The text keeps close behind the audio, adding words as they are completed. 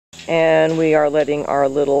And we are letting our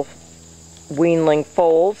little weanling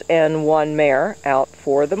foals and one mare out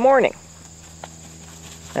for the morning.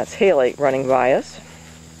 That's Haley running by us.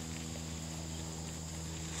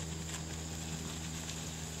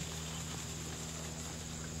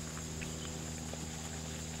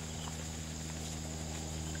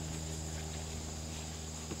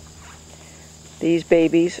 These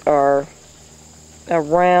babies are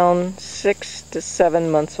around 6 to 7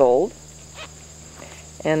 months old,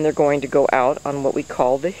 and they're going to go out on what we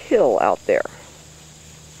call the hill out there.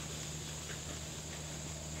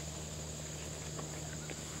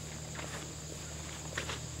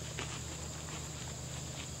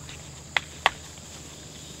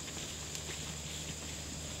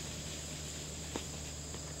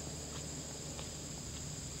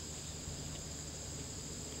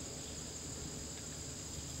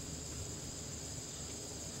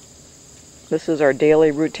 This is our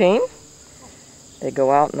daily routine. They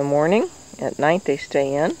go out in the morning. At night they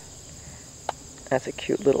stay in. That's a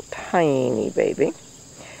cute little tiny baby.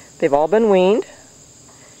 They've all been weaned.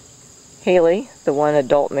 Haley, the one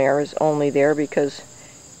adult mare, is only there because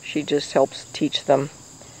she just helps teach them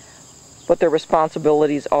what their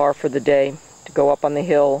responsibilities are for the day. To go up on the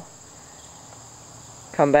hill,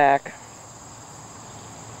 come back,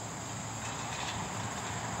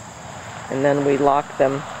 and then we lock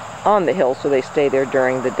them on the hill so they stay there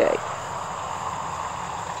during the day.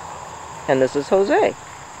 And this is Jose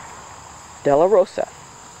Della Rosa,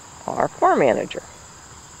 our farm manager.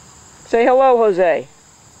 Say hello, Jose.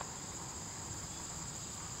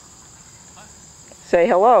 Say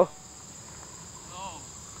hello. Hello.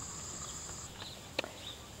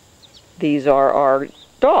 These are our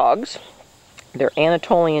dogs. They're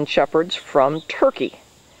Anatolian Shepherds from Turkey.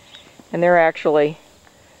 And they're actually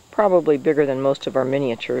probably bigger than most of our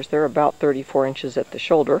miniatures. They're about 34 inches at the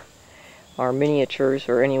shoulder. Our miniatures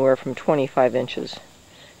are anywhere from 25 inches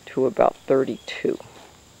to about 32.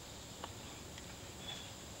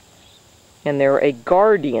 And they're a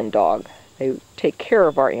guardian dog. They take care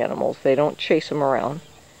of our animals. They don't chase them around.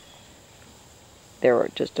 They're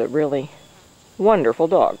just a really wonderful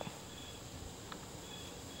dog.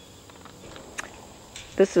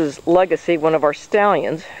 This is Legacy, one of our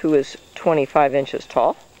stallions, who is 25 inches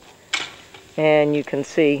tall. And you can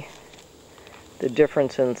see the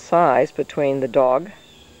difference in size between the dog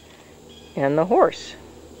and the horse.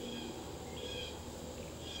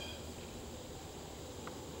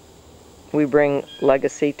 We bring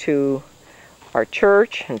Legacy to our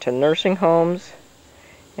church and to nursing homes,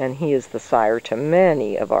 and he is the sire to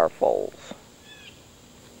many of our foals.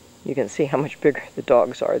 You can see how much bigger the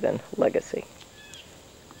dogs are than Legacy.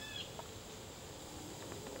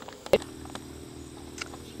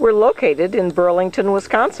 We're located in Burlington,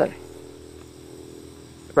 Wisconsin.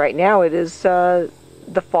 Right now it is the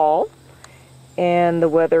fall, and the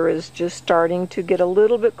weather is just starting to get a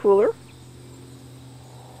little bit cooler.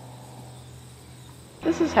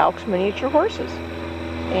 This is Halk's Miniature Horses,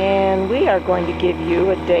 and we are going to give you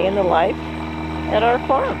a day in the life at our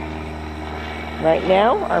farm. Right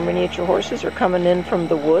now our miniature horses are coming in from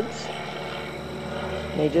the woods.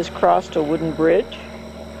 They just crossed a wooden bridge,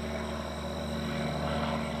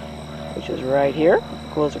 which is right here,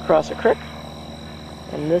 goes across a creek.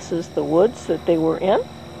 And this is the woods that they were in.